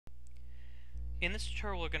In this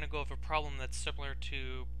tutorial, we're going to go over a problem that's similar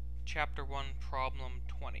to Chapter 1, Problem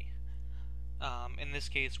 20. In this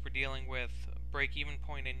case, we're dealing with break-even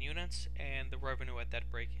point in units and the revenue at that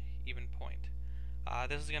break-even point.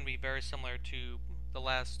 This is going to be very similar to the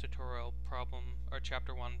last tutorial problem, or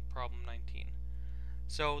Chapter 1, Problem 19.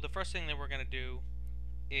 So the first thing that we're going to do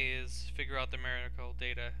is figure out the numerical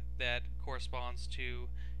data that corresponds to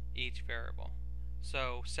each variable.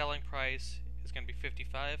 So selling price is going to be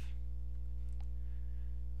 55.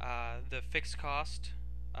 The fixed cost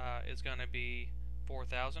is going to be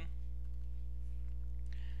 4,000,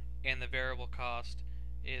 and the variable cost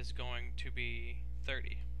is going to be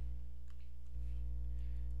 30.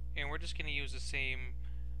 And we're just going to use the same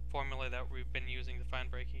formula that we've been using to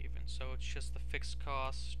find break-even. So it's just the fixed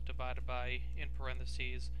cost divided by, in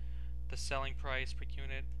parentheses, the selling price per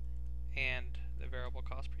unit and the variable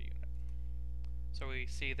cost per unit. So we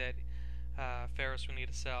see that Ferris will need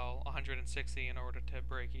to sell 160 in order to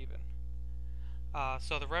break even.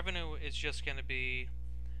 So the revenue is just going to be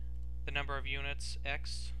the number of units,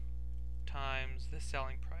 X, times the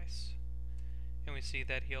selling price. And we see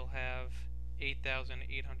that he'll have $8,800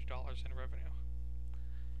 in revenue.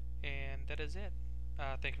 And that is it.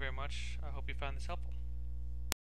 Thank you very much. I hope you found this helpful.